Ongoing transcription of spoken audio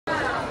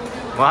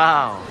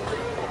Wow.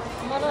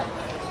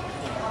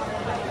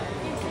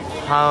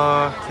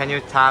 How can you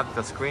tap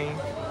the screen?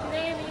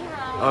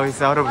 Oh,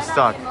 it's out of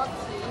stock.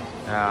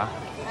 Yeah.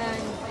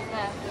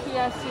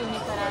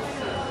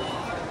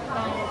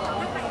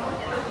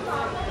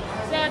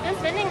 So this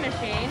vending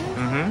machine,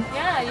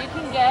 yeah, you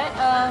can get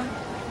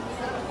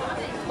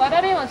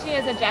warabi mochi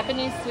is a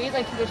Japanese sweet,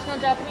 like traditional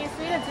Japanese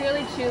sweet. It's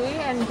really chewy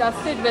and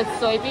dusted with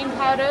soybean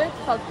powder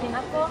called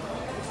pinako.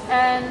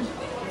 And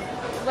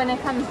when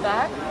it comes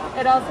back,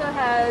 it also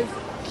has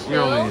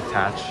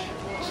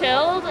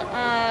chilled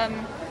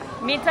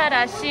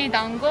mitarashi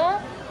dango,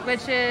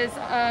 which is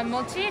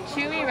mochi,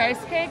 chewy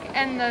rice cake,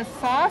 and the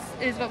sauce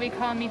is what we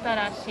call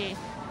mitarashi.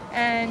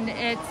 And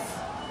it's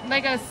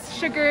like a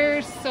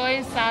sugar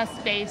soy sauce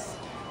based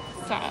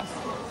sauce.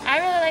 I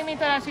really like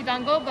mitarashi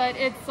dango, but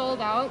it's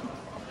sold out.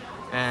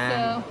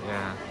 And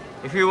yeah,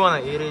 if you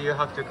want to eat it, you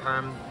have to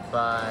come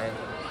by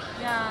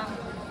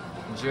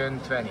June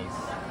 20th.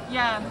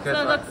 Yeah, because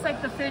so it looks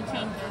like the food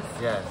changes.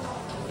 Yes,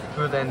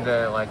 food and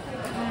the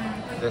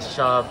the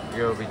shop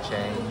will be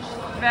changed.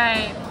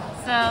 Right.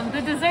 So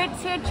the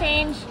desserts here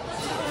change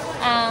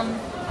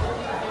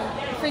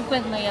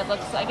frequently. It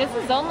looks like this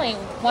is only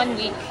 1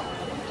 week,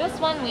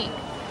 just 1 week.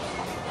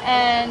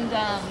 And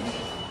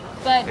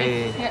but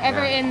if you're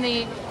ever in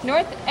the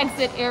north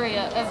exit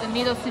area of the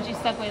Mido-Suji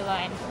subway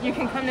line, you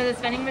can come to this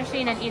vending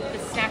machine and eat the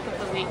snack of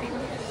the week.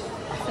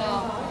 So.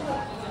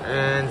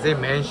 And they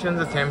mentioned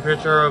the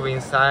temperature of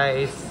inside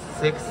is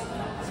 6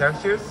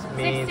 Celsius.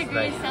 6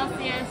 degrees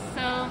Celsius.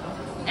 So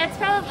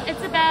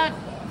it's about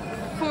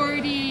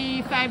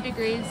 45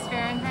 degrees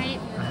Fahrenheit,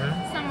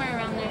 somewhere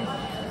around there.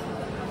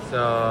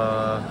 So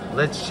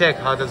let's check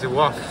how does it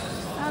work.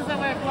 How does it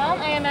work? Well,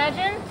 I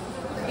imagine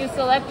you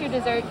select your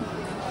dessert.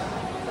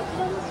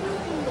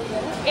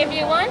 If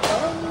you want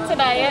to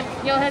buy it,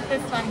 you'll hit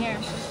this one here.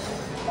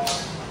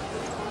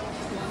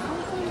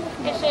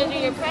 It shows you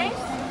your price.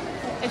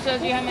 It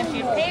shows you how much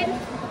you've paid.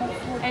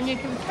 And you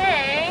can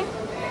pay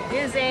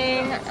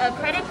using a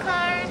credit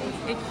card,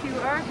 a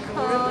QR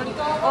code,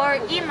 or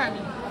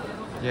e-money.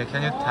 Yeah,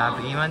 can you tap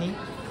e-money?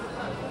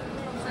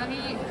 So if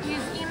you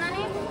use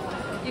e-money,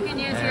 you can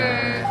use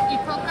your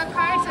e-Polka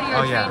card, so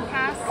your train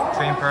pass.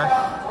 Train pass.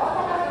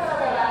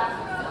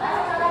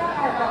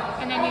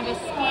 And then you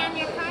just scan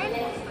your card.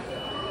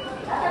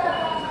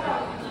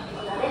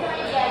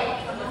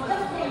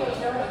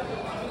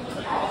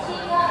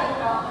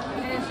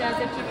 And it shows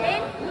that you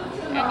paid.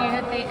 And you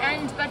hit the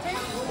end button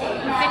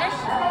and finish.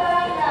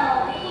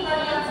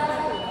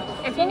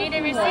 If you need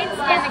a receipt,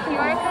 scan the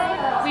QR code.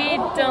 We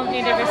don't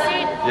need a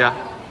receipt. Yeah,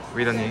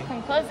 we don't need. You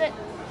can close it.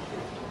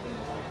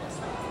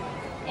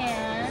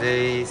 And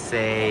they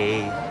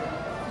say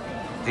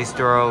this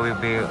door will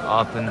be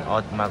open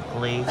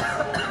automatically. It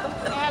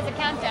has a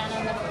countdown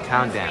on the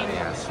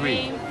countdown.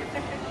 screen. Yeah,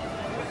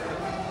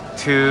 3,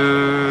 2,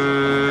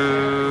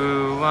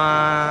 1.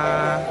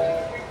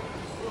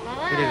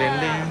 It is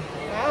ending.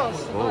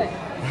 Whoa.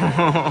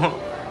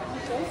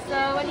 So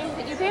when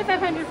you pay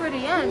 540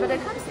 yen, but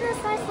it comes in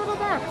this nice little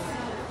box.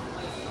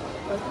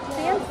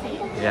 Fancy.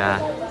 Yeah.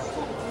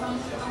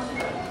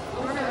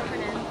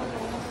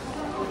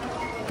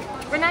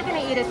 We're not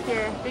going to eat it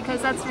here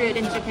because that's rude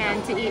in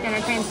Japan to eat in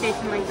a train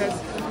station like this.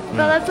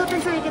 But let's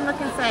open so we can look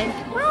inside.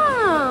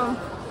 Wow!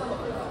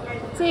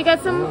 So you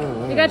got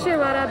you got your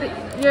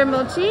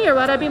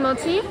warabi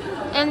mochi,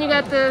 and you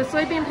got the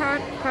soybean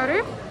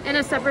powder in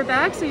a separate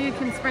bag, so you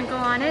can sprinkle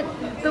on it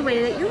the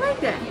way that you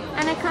like it.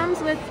 And it comes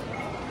with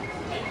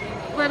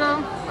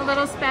a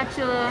little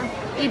spatula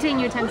eating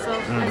utensil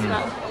as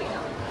well.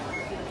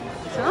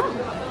 So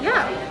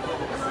yeah.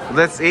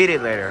 Let's eat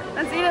it later.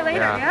 Let's eat it later.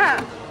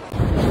 Yeah.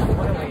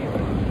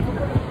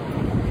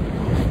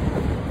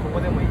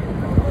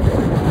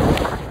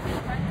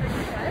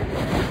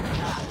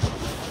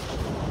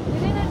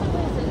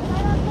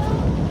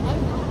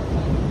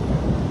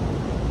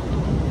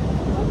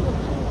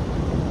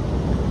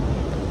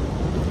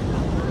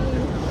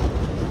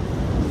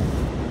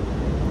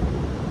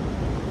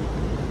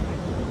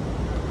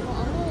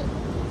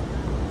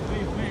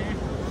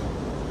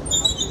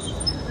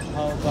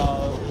 How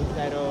about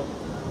inside of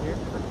here?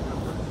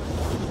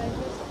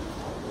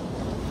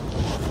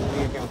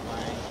 You can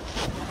find.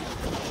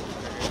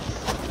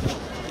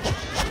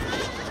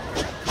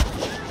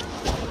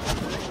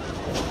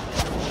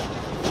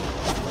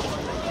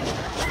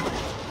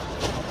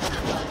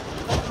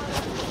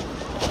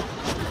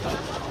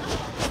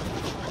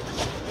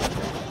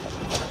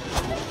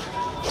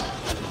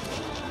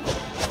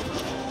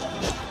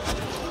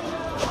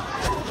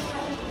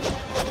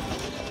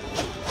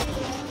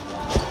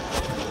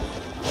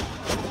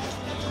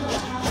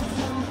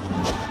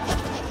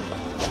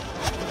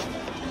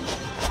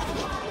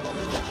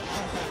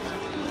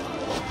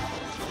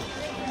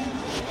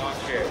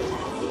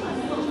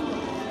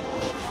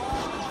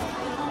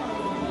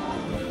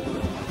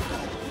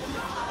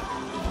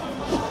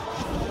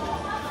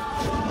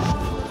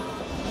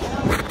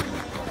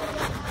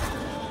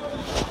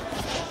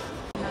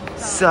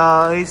 So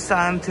it's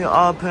time to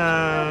open.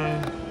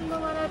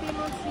 Warabi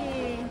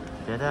mochi.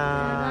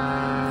 Ta-da!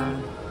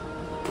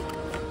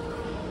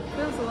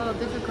 Feels a little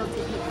difficult to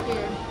eat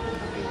here.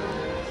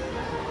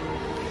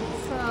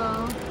 So,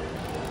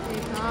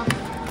 take off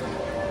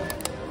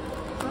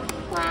the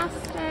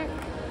plastic.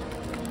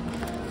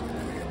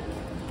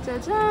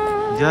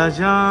 Jajan!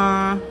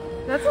 Jajan!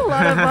 That's a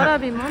lot of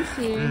warabi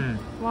mochi.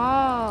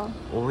 Wow.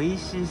 美味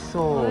しそ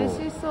う。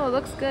 Oishiso.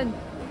 Looks good.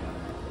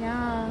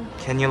 Yeah.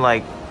 Can you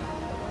like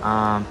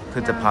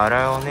put the Yeah. powder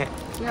on it?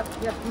 Yep,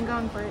 I'm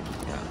going for it.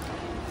 Yeah.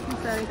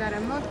 So we got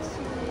our mochi.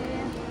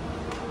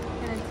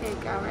 Gonna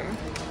take our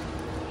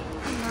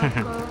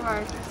kinako,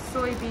 our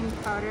soybean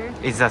powder.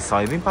 Is that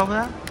soybean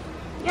powder?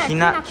 Yeah,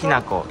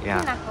 Kinako,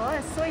 yeah. Kinako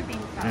is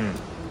soybean powder.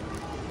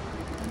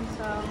 And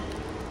so,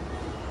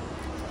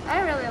 I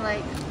really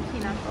like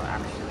kinako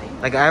actually.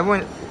 Like I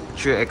want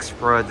to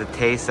explore the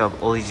taste of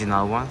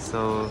original one,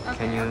 so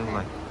can you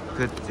like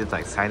put it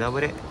like side up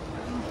with it?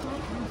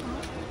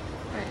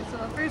 Alright, so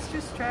I'll first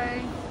just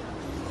try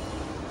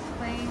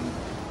plain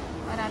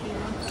warabi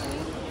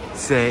mochi.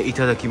 Say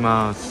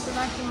itadakimasu.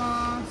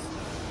 Itadakimasu.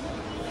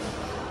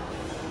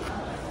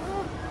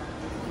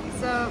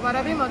 So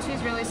warabi mochi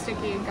is really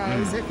sticky,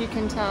 guys. If you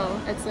can tell,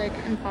 it's like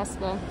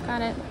impossible.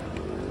 Got it.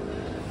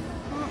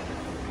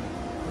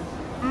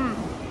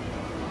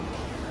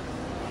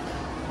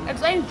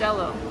 It's like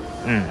jello,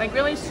 like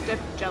really stiff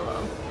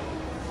jello.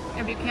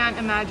 If you can't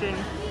imagine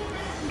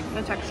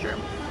the texture,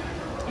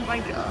 it's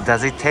like jello.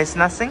 Does it taste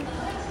nothing?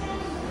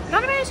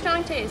 Not a very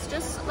strong taste,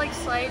 just like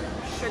slight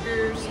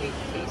sugar sweet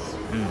taste.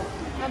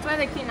 That's why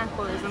the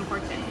kinako is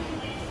important,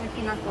 the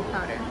kinako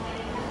powder.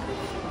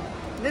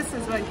 This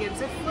is what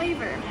gives it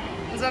flavor.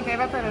 Is it okay if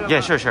I put it over?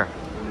 Yeah, sure.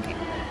 Okay.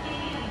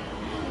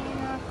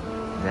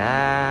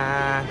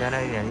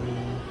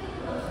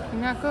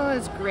 Kinako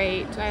is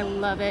great. I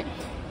love it.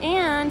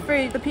 And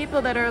for the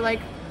people that are like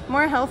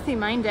more healthy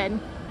minded,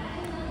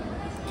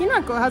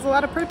 kinako has a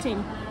lot of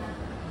protein.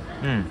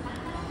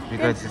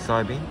 Because it's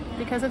soybean?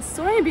 Because it's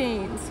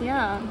soybeans,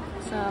 yeah.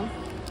 So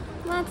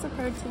lots of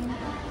protein.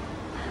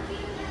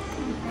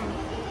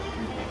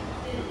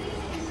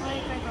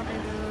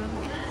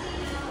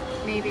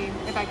 Maybe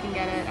if I can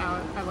get it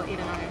out, I will eat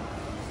another.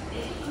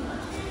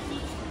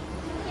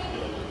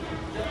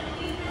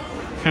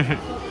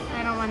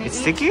 I don't want to eat. It's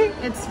sticky?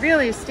 It's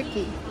really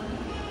sticky.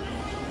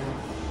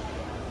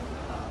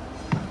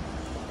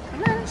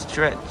 Come on.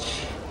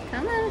 Stretch.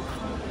 Come on.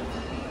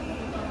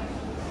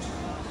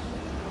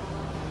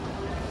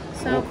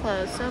 So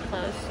close, so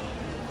close.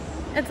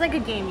 It's like a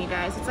game, you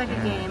guys. It's like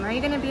a game. Are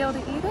you going to be able to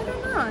eat it or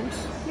not?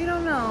 We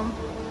don't know.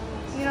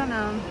 We don't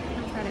know.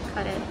 I'll try to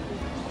cut it.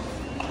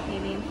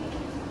 Maybe.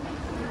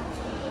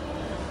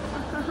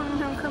 Oh,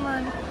 no, come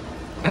on.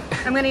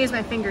 I'm going to use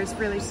my fingers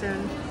really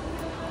soon.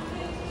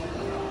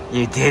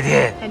 You did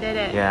it! I did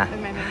it. Yeah.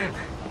 With my fingers.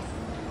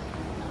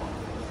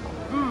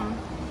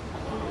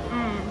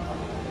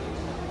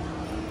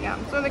 Yeah,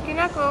 so the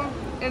kinako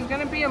is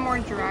going to be a more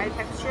dry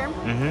texture,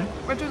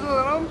 which is a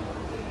little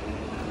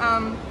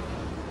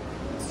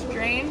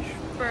strange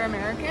for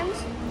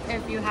Americans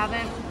if you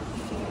haven't,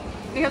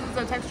 because it's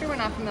a texture we're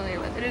not familiar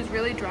with. It is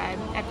really dry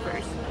at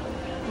first,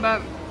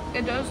 but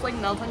it does like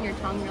melt on your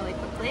tongue really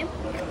quickly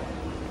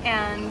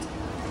and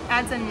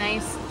adds a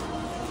nice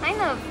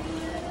kind of,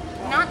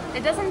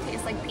 it doesn't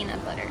taste like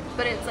peanut butter,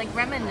 but it's like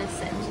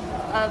reminiscent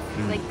of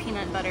like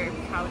peanut butter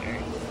powder.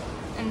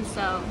 And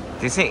so,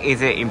 Do you think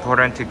is it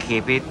important to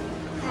keep it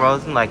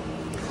frozen, like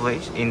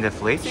in the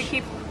fridge? to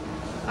keep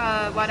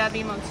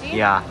warabi mochi?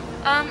 Yeah.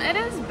 It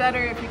is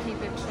better if you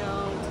keep it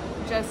chilled,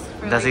 just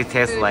for Does like, it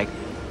taste food, like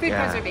food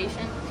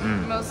preservation,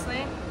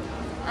 mostly.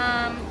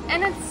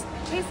 And it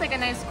tastes like a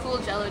nice cool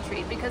jello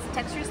treat because the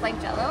texture's like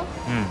jello.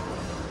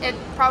 It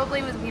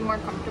probably would be more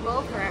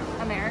comfortable for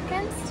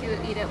Americans to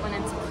eat it when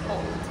it's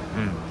cold.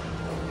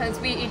 Because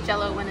we eat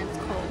jello when it's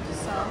cold.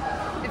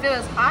 So if it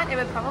was hot, it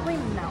would probably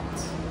melt.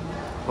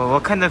 Well,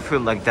 what kind of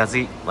food like does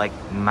it like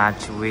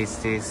match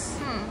with this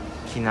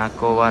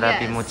kinako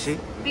warabi mochi?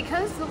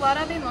 Because the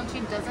warabi mochi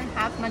doesn't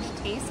have much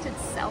taste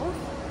itself,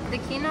 the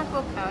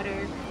kinako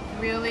powder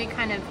really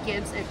kind of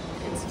gives it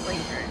its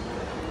flavor.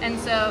 And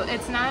so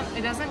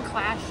it doesn't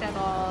clash at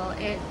all.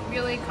 It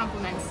really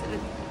complements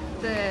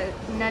the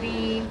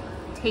nutty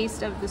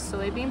taste of the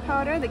soybean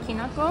powder, the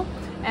kinako,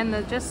 and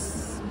the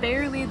just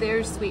barely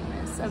there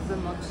sweetness of the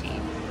mochi.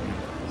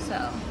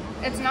 So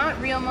it's not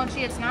real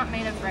mochi, it's not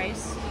made of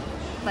rice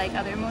like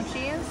other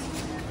mochi is,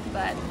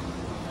 but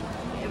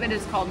it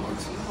is called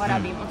mochi,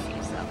 warabi mochi.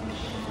 So,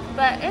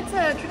 but it's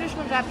a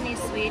traditional Japanese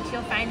sweet.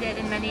 You'll find it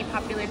in many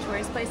popular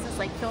tourist places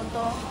like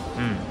Kyoto,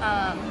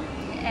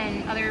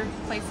 and other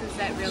places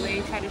that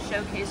really try to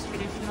showcase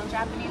traditional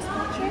Japanese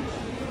culture.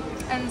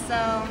 And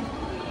so,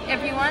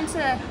 if you want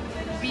to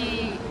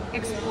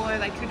explore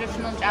like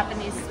traditional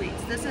Japanese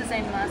sweets, this is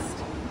a must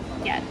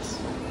get.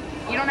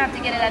 You don't have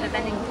to get it at a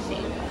vending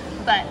machine,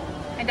 but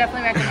I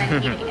definitely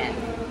recommend eating it.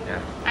 Yeah.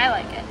 I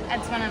like it.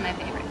 It's one of my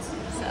favorites.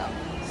 So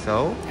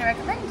So, I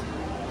recommend.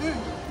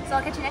 So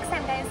I'll catch you next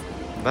time, guys.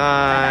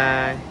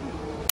 bye.